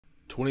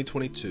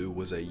2022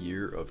 was a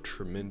year of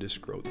tremendous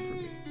growth for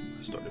me.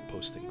 I started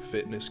posting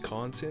fitness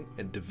content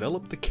and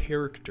developed the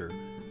character,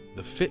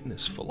 the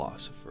fitness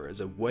philosopher, as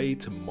a way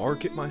to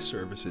market my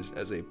services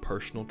as a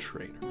personal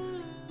trainer.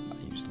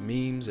 I used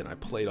memes and I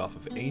played off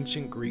of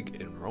ancient Greek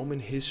and Roman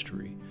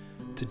history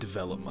to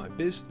develop my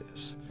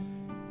business.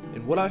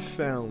 And what I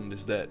found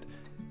is that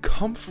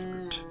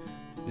comfort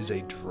is a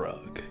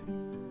drug.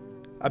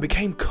 I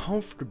became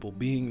comfortable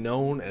being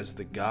known as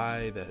the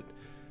guy that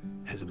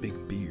has a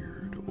big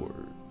beard, or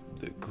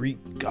the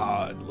Greek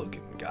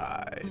god-looking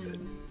guy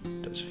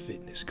that does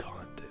fitness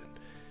content.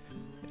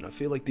 And I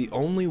feel like the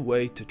only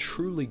way to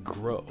truly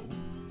grow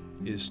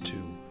is to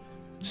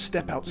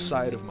step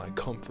outside of my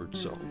comfort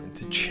zone and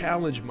to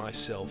challenge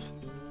myself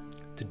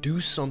to do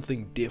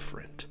something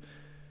different.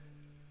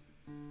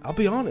 I'll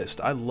be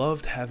honest, I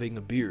loved having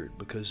a beard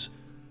because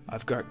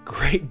I've got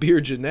great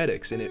beard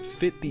genetics and it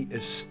fit the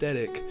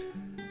aesthetic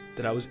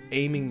that I was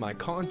aiming my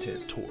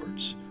content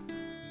towards.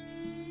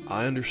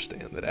 I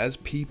understand that as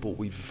people,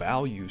 we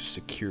value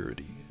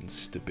security and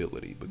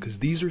stability because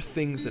these are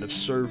things that have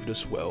served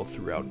us well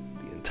throughout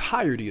the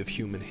entirety of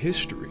human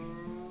history.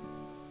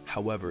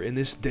 However, in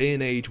this day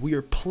and age, we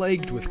are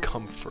plagued with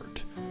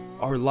comfort.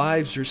 Our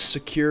lives are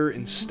secure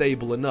and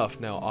stable enough.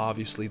 Now,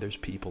 obviously, there's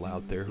people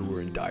out there who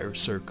are in dire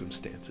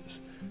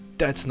circumstances.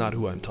 That's not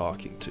who I'm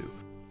talking to.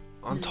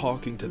 I'm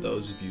talking to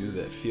those of you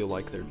that feel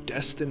like they're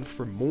destined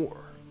for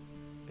more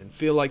and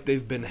feel like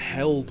they've been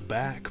held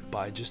back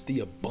by just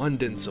the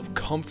abundance of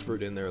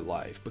comfort in their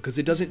life because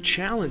it doesn't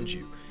challenge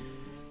you.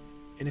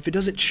 And if it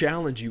doesn't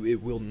challenge you,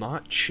 it will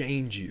not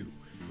change you.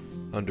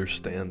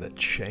 Understand that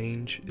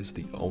change is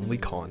the only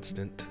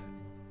constant.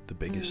 The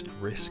biggest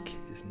risk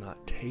is not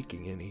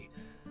taking any.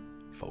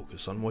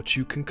 Focus on what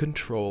you can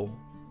control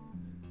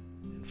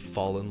and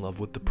fall in love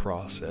with the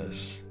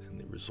process, and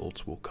the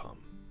results will come.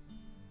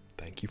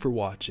 Thank you for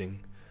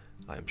watching.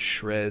 I am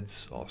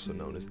Shreds, also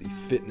known as the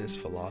Fitness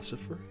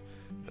Philosopher,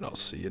 and I'll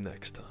see you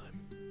next time.